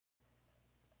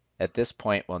At this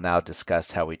point, we'll now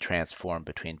discuss how we transform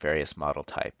between various model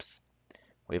types.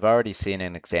 We've already seen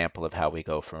an example of how we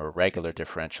go from a regular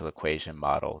differential equation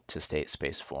model to state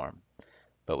space form,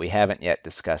 but we haven't yet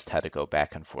discussed how to go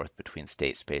back and forth between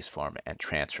state space form and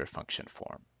transfer function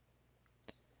form.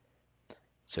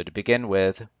 So to begin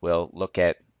with, we'll look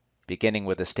at beginning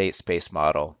with a state space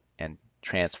model and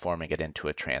transforming it into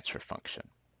a transfer function.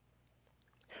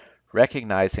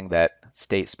 Recognizing that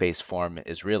state space form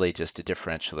is really just a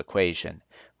differential equation,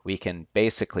 we can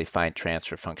basically find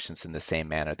transfer functions in the same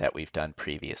manner that we've done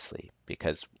previously,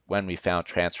 because when we found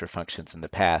transfer functions in the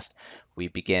past, we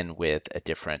begin with a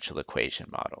differential equation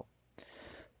model.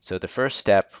 So the first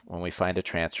step when we find a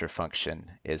transfer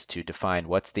function is to define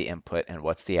what's the input and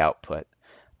what's the output.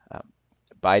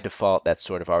 By default, that's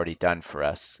sort of already done for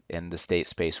us. In the state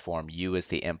space form, u is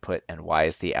the input and y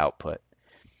is the output.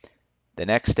 The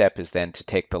next step is then to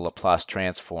take the Laplace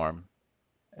transform,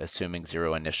 assuming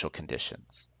zero initial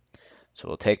conditions. So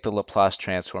we'll take the Laplace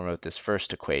transform of this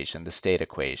first equation, the state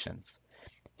equations.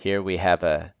 Here we have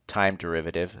a time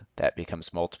derivative that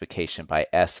becomes multiplication by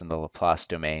s in the Laplace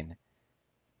domain.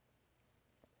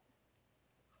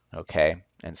 Okay,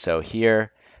 and so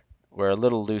here we're a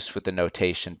little loose with the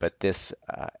notation, but this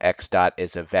x dot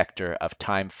is a vector of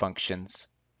time functions.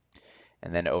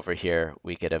 And then over here,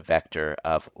 we get a vector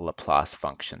of Laplace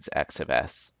functions, x of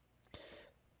s.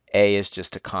 A is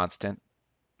just a constant,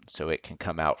 so it can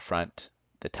come out front.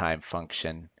 The time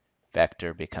function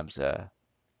vector becomes a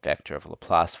vector of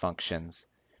Laplace functions.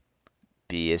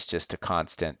 B is just a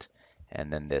constant,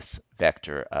 and then this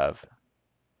vector of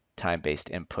time-based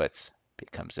inputs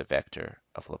becomes a vector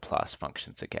of Laplace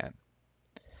functions again.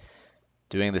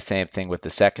 Doing the same thing with the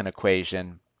second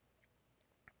equation,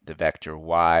 the vector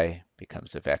y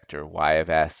becomes a vector y of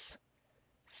s,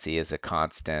 c is a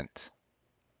constant,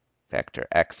 vector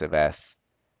x of s,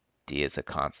 d is a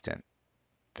constant,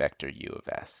 vector u of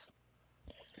s.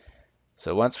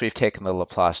 So once we've taken the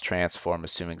Laplace transform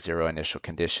assuming zero initial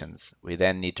conditions, we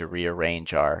then need to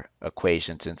rearrange our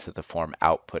equations into the form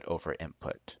output over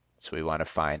input. So we want to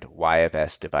find y of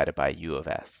s divided by u of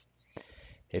s.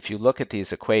 If you look at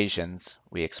these equations,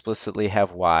 we explicitly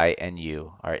have y and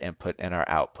u, our input and our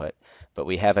output, but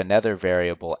we have another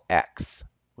variable x,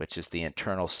 which is the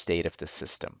internal state of the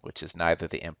system, which is neither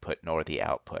the input nor the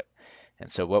output.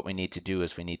 And so what we need to do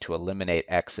is we need to eliminate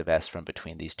x of s from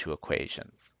between these two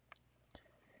equations.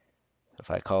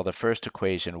 If I call the first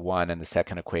equation 1 and the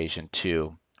second equation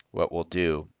 2, what we'll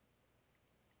do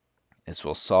is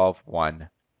we'll solve 1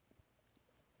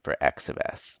 for x of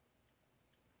s.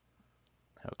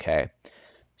 Okay,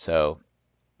 so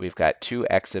we've got two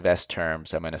x of s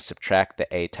terms. I'm going to subtract the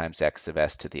a times x of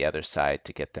s to the other side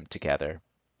to get them together.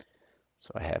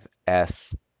 So I have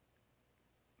s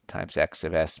times x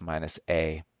of s minus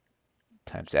a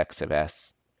times x of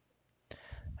s.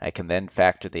 I can then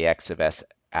factor the x of s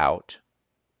out.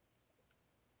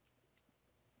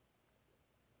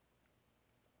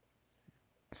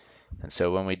 And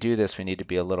so when we do this, we need to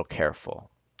be a little careful.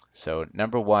 So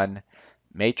number one,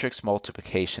 matrix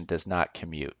multiplication does not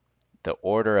commute. The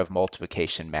order of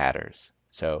multiplication matters.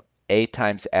 So a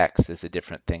times x is a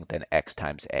different thing than x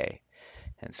times a.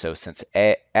 And so since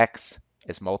x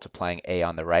is multiplying a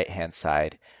on the right-hand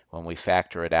side, when we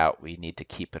factor it out, we need to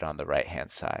keep it on the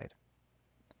right-hand side.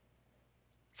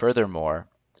 Furthermore,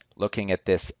 looking at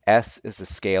this, s is a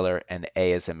scalar and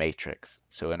a is a matrix.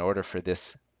 So in order for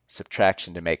this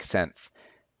subtraction to make sense,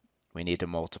 we need to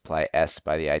multiply s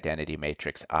by the identity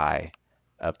matrix I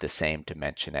of the same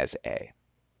dimension as A.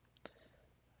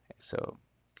 So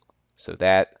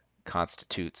that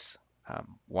constitutes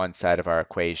one side of our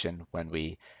equation when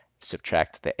we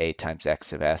subtract the a times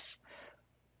x of s.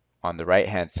 On the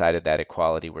right-hand side of that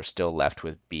equality, we're still left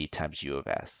with b times u of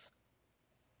s.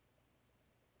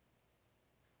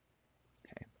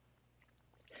 Okay.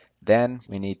 Then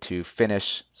we need to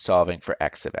finish solving for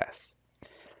x of s.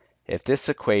 If this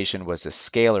equation was a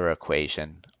scalar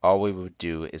equation, all we would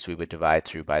do is we would divide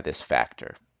through by this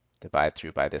factor, divide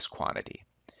through by this quantity.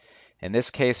 In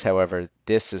this case, however,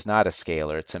 this is not a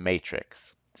scalar, it's a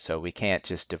matrix, so we can't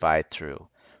just divide through.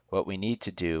 What we need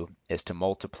to do is to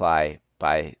multiply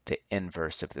by the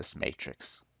inverse of this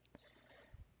matrix.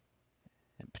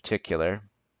 In particular,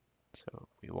 so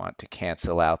we want to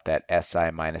cancel out that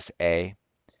si minus a,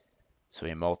 so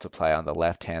we multiply on the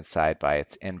left-hand side by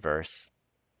its inverse.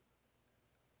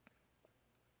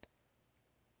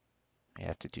 We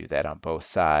have to do that on both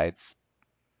sides.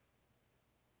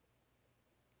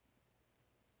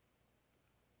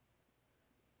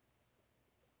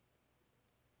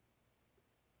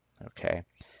 Okay,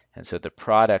 and so the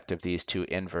product of these two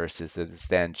inverses is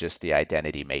then just the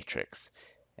identity matrix.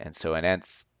 And so in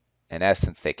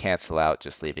essence, they cancel out,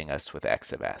 just leaving us with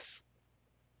x of s.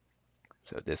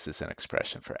 So this is an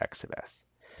expression for x of s.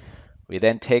 We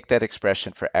then take that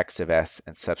expression for x of s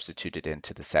and substitute it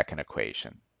into the second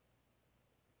equation.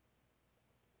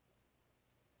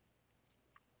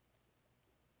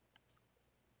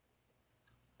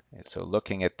 And so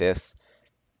looking at this,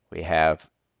 we have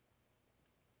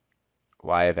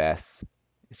y of s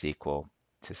is equal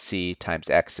to c times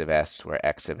x of s, where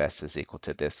x of s is equal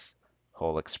to this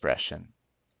whole expression.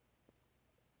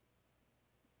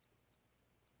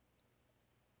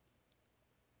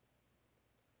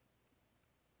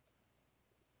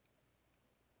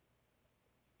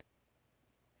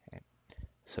 Okay.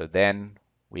 So then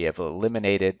we have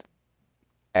eliminated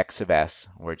x of s.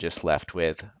 We're just left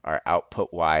with our output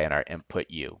y and our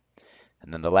input u.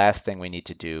 And then the last thing we need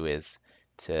to do is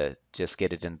to just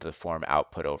get it into the form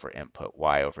output over input,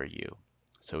 y over u.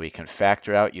 So we can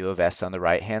factor out u of s on the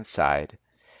right-hand side,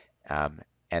 and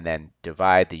then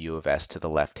divide the u of s to the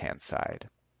left-hand side.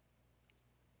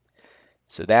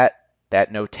 So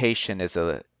that notation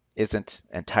isn't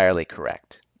entirely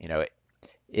correct.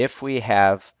 If we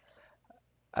have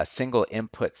a single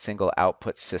input, single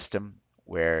output system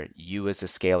where u is a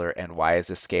scalar and y is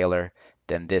a scalar,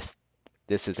 then this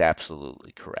is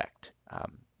absolutely correct.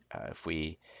 If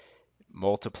we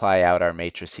multiply out our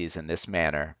matrices in this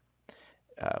manner,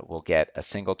 we'll get a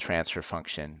single transfer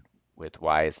function with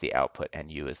y as the output and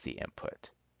u as the input.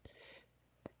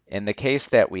 In the case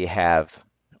that we have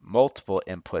multiple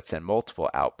inputs and multiple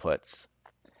outputs,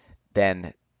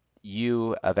 then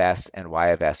u of s and y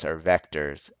of s are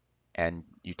vectors, and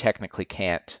you technically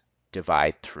can't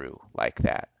divide through like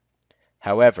that.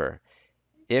 However,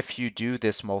 if you do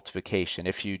this multiplication,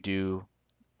 if you do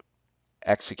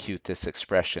execute this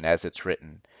expression as it's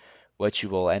written, what you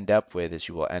will end up with is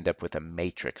you will end up with a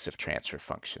matrix of transfer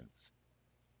functions.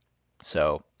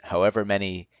 So however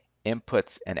many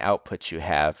inputs and outputs you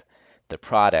have, the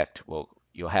product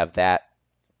you'll have that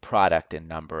product in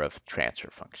number of transfer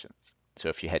functions. So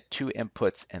if you had 2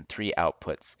 inputs and 3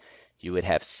 outputs, you would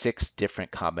have 6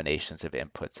 different combinations of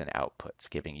inputs and outputs,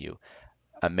 giving you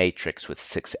a matrix with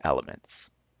 6 elements.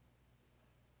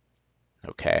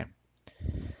 Okay,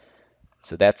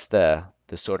 so that's the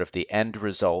sort of the end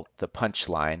result, the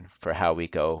punchline for how we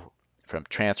go from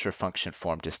transfer function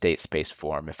form to state space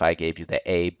form. If I gave you the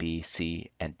A, B,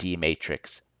 C, and D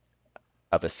matrix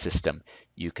of a system,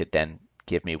 you could then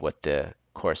give me what the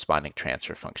corresponding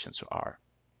transfer functions are.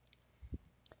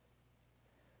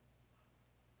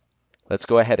 Let's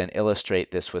go ahead and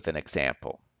illustrate this with an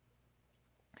example.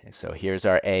 Okay, so here's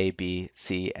our A, B,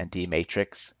 C, and D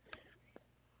matrix.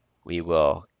 We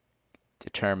will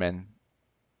determine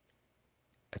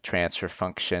a transfer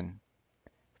function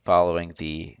following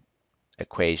the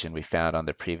equation we found on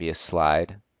the previous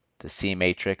slide. The C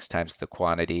matrix times the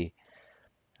quantity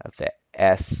of the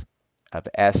S of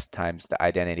S times the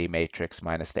identity matrix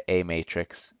minus the A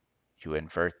matrix. You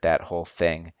invert that whole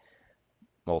thing,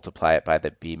 multiply it by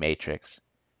the B matrix,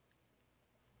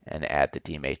 and add the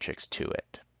D matrix to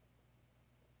it.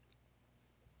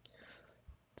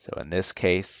 So in this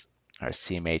case, our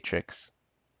C matrix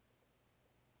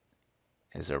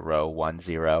is a row 1,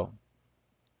 0.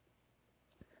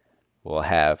 We'll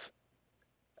have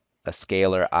a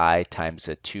scalar I times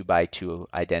a 2 by 2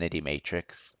 identity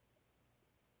matrix.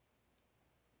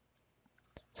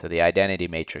 So the identity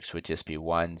matrix would just be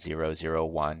 1, 0, 0,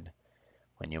 1.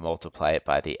 When you multiply it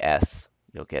by the S,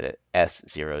 you'll get an S,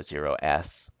 0, 0,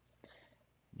 S.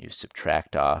 You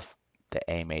subtract off the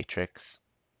A matrix.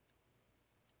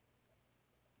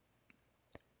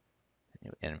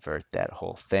 You invert that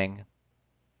whole thing,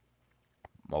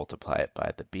 multiply it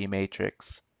by the B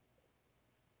matrix,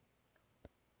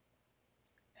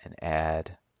 and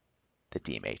add the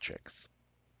D matrix.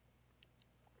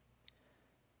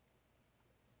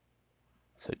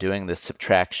 So doing the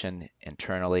subtraction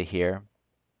internally here,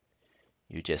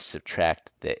 you just subtract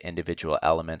the individual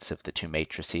elements of the 2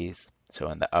 matrices.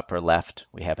 So in the upper left,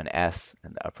 we have an S.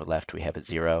 In the upper left, we have a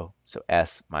 0. So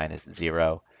S minus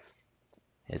 0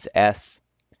 is S.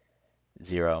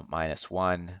 0 minus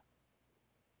 1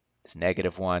 is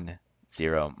negative 1.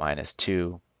 0 minus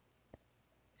 2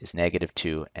 is negative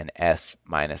 2. And S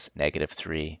minus negative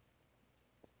 3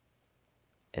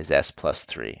 is S plus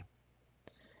 3.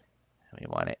 We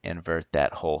want to invert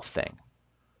that whole thing.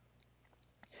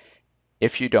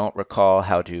 If you don't recall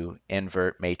how to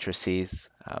invert matrices,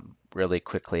 really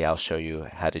quickly I'll show you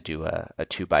how to do a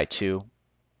 2 by 2.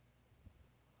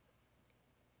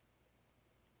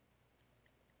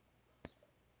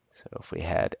 So if we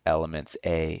had elements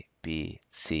A, B,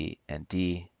 C, and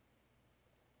D,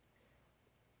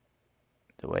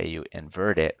 the way you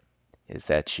invert it is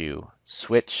that you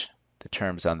switch the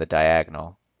terms on the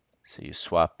diagonal. So you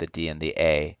swap the D and the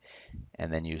A,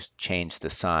 and then you change the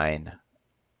sign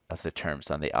of the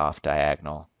terms on the off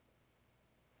diagonal,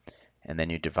 and then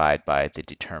you divide by the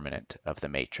determinant of the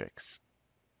matrix,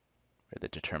 where the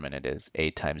determinant is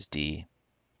A times D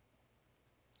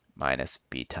minus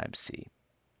B times C.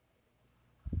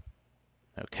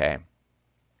 Okay.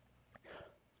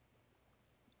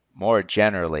 More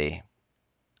generally,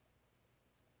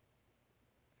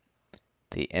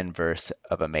 the inverse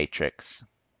of a matrix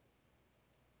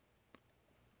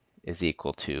is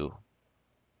equal to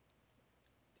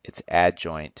its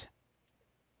adjoint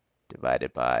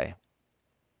divided by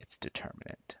its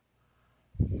determinant.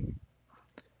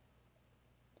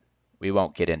 We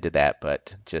won't get into that,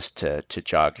 but just to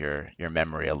jog your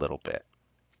memory a little bit.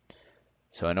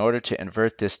 So in order to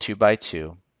invert this 2 by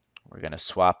 2, we're going to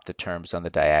swap the terms on the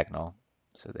diagonal.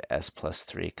 So the s plus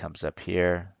 3 comes up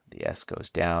here, the s goes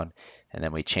down, and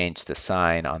then we change the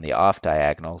sign on the off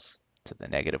diagonals. So the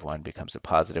 -1 becomes a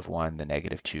 +1, the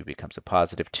 -2 becomes a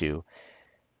 +2.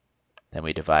 Then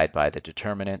we divide by the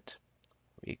determinant.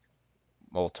 We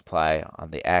multiply on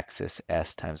the axis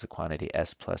s times the quantity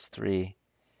s plus 3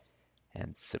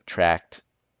 and subtract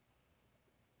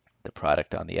the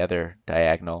product on the other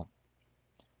diagonal,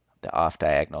 the off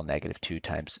diagonal -2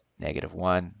 times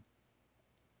 -1.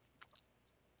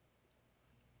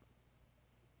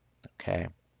 Okay.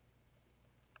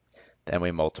 Then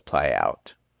we multiply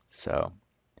out. So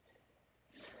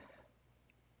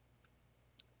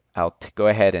I'll go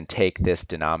ahead and take this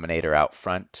denominator out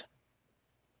front.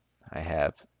 I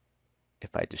have,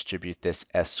 if I distribute this,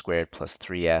 s squared plus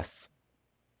 3s,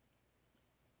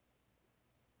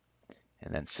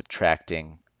 and then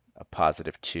subtracting a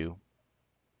 +2.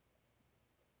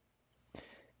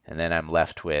 And then I'm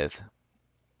left with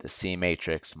the C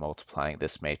matrix multiplying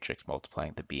this matrix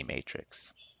multiplying the B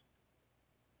matrix.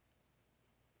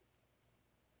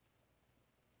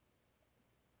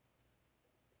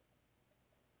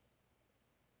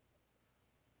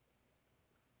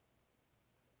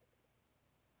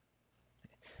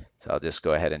 So I'll just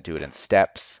go ahead and do it in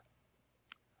steps.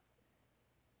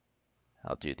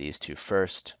 I'll do these two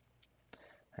first.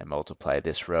 I multiply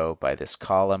this row by this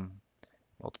column,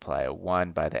 multiply a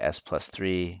 1 by the s plus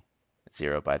 3,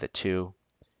 0 by the 2.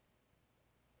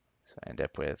 So I end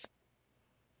up with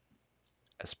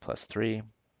s plus 3.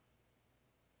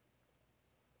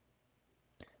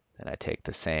 Then I take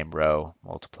the same row,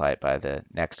 multiply it by the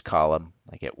next column.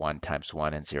 I get 1 times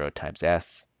 1 and 0 times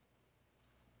s.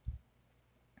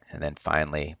 And then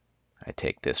finally, I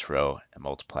take this row and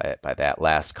multiply it by that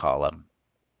last column.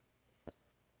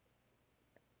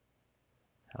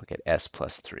 I'll get s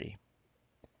plus 3.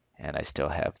 And I still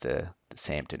have the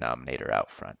same denominator out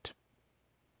front.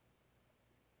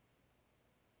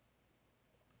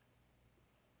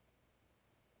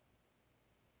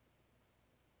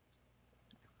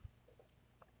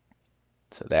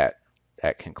 So that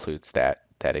concludes that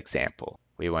example.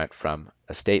 We went from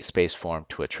a state space form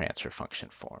to a transfer function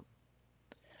form.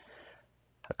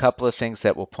 A couple of things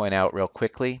that we'll point out real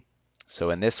quickly.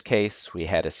 So in this case, we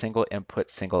had a single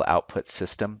input, single output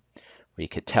system. We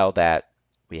could tell that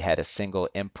we had a single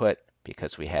input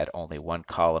because we had only one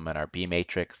column in our B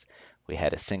matrix. We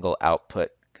had a single output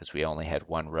because we only had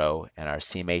one row in our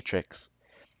C matrix.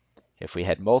 If we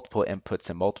had multiple inputs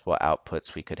and multiple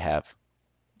outputs, we could have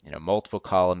multiple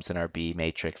columns in our B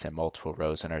matrix and multiple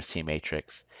rows in our C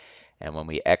matrix. And when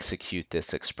we execute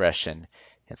this expression,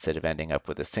 instead of ending up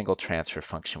with a single transfer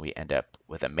function, we end up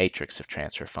with a matrix of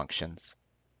transfer functions.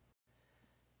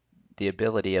 The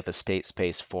ability of a state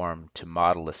space form to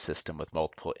model a system with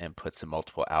multiple inputs and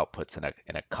multiple outputs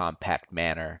in a compact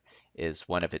manner is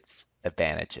one of its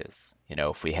advantages.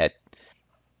 If we had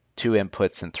 2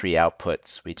 inputs and 3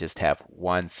 outputs, we just have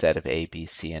one set of A, B,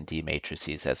 C, and D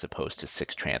matrices as opposed to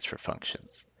 6 transfer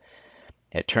functions.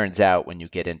 It turns out when you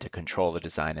get into controller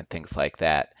design and things like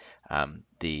that,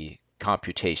 the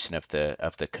computation of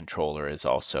the controller is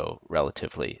also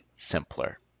relatively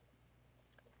simpler.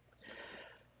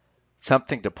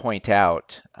 Something to point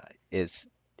out is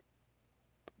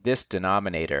this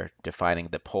denominator defining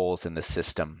the poles in the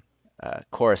system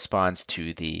corresponds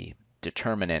to the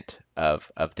determinant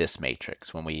of this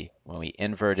matrix. When we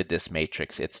inverted this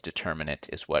matrix, its determinant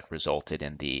is what resulted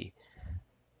in the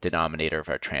denominator of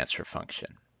our transfer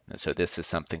function. And so this is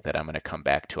something that I'm going to come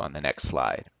back to on the next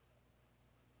slide.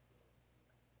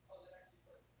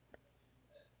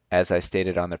 As I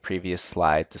stated on the previous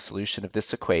slide, the solution of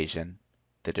this equation,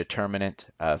 the determinant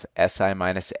of si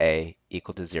minus a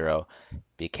equal to 0,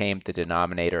 became the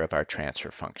denominator of our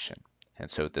transfer function. And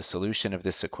so the solution of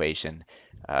this equation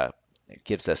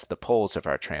gives us the poles of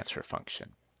our transfer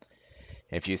function.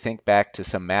 If you think back to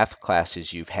some math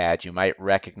classes you've had, you might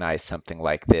recognize something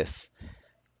like this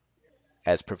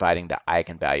as providing the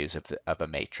eigenvalues of a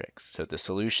matrix. So the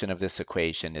solution of this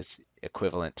equation is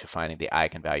equivalent to finding the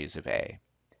eigenvalues of A.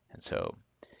 And so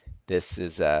this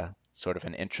is a sort of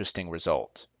an interesting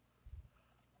result.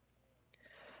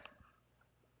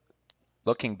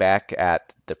 Looking back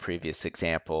at the previous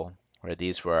example, where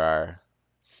these were our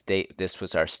this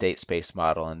was our state space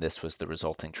model and this was the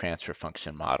resulting transfer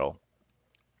function model,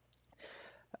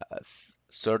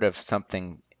 sort of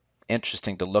something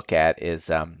interesting to look at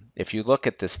is if you look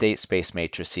at the state space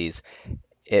matrices,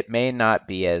 it may not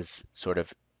be as sort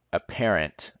of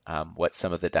apparent what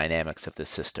some of the dynamics of the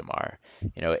system are.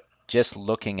 You know, just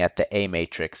looking at the A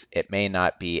matrix, it may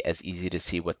not be as easy to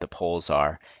see what the poles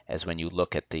are as when you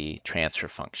look at the transfer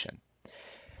function,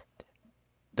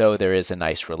 though there is a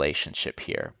nice relationship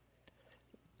here.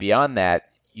 Beyond that,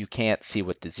 you can't see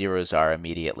what the zeros are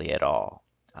immediately at all.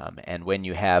 And when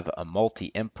you have a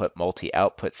multi-input,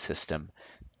 multi-output system,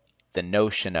 the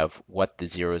notion of what the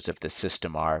zeros of the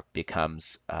system are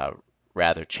becomes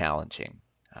rather challenging.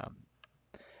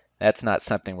 That's not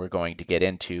something we're going to get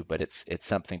into, but it's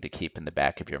something to keep in the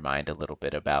back of your mind a little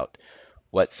bit about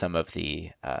what some of the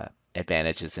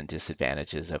advantages and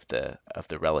disadvantages of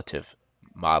the relative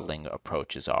modeling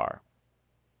approaches are.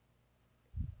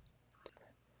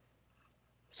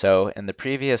 So in the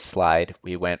previous slide,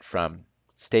 we went from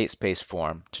state space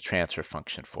form to transfer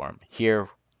function form. Here,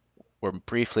 we're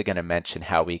briefly going to mention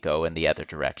how we go in the other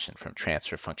direction from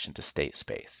transfer function to state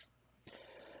space.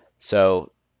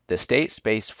 So the state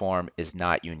space form is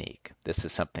not unique. This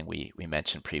is something we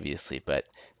mentioned previously, but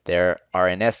there are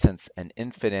in essence an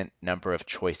infinite number of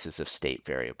choices of state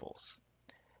variables.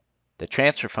 The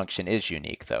transfer function is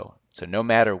unique though. So no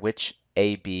matter which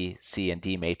A, B, C, and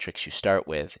D matrix you start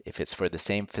with, if it's for the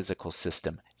same physical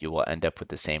system, you will end up with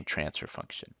the same transfer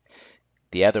function.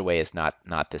 The other way is not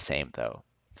the same though.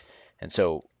 And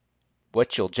so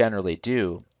what you'll generally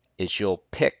do is you'll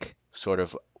pick sort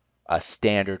of a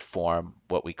standard form,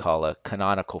 what we call a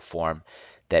canonical form,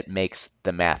 that makes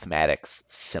the mathematics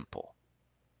simple.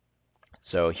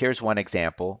 So here's one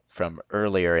example from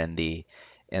earlier in the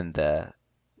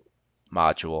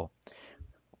module.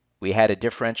 We had a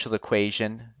differential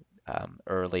equation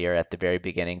earlier at the very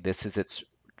beginning. This is its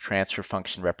transfer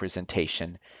function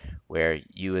representation, where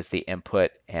u is the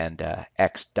input and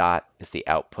x dot is the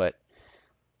output.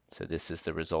 So this is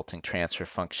the resulting transfer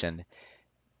function.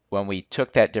 When we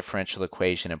took that differential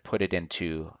equation and put it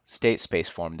into state space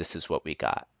form, this is what we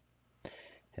got.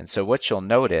 And so what you'll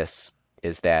notice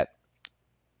is that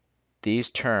these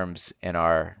terms in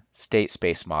our state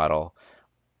space model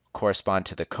correspond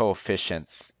to the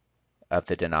coefficients of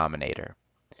the denominator.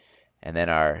 And then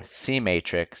our C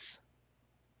matrix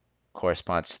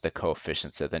corresponds to the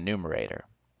coefficients of the numerator.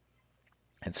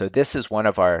 And so this is one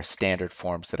of our standard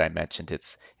forms that I mentioned.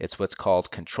 It's what's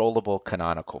called controllable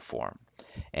canonical form.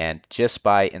 And just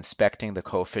by inspecting the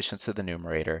coefficients of the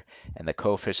numerator and the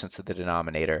coefficients of the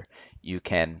denominator, you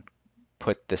can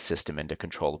put the system into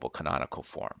controllable canonical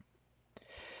form.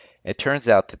 It turns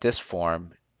out that this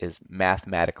form is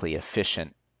mathematically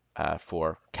efficient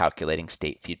for calculating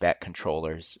state feedback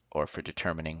controllers or for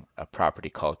determining a property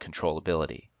called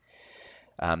controllability.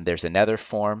 There's another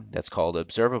form that's called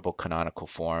observable canonical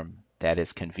form that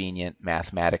is convenient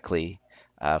mathematically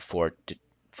for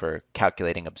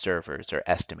calculating observers or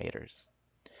estimators.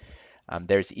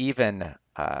 There's even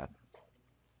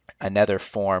another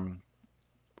form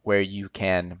where you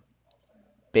can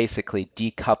basically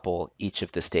decouple each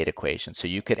of the state equations. So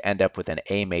you could end up with an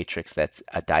A matrix that's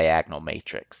a diagonal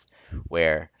matrix,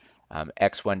 where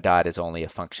x1 dot is only a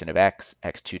function of x,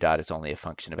 x2 dot is only a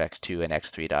function of x2, and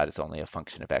x3 dot is only a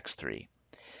function of x3.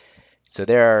 So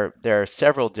there are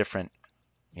several different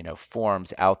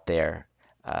forms out there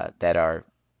that are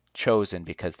chosen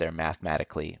because they're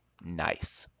mathematically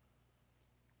nice.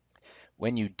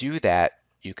 When you do that,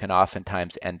 you can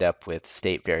oftentimes end up with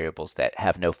state variables that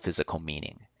have no physical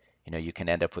meaning. You can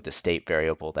end up with a state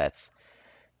variable that's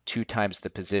 2 times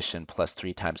the position plus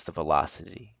 3 times the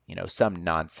velocity, some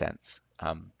nonsense.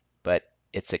 But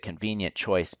it's a convenient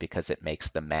choice because it makes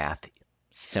the math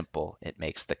simple. It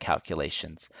makes the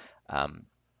calculations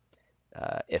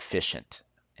efficient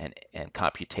and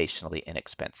computationally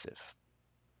inexpensive.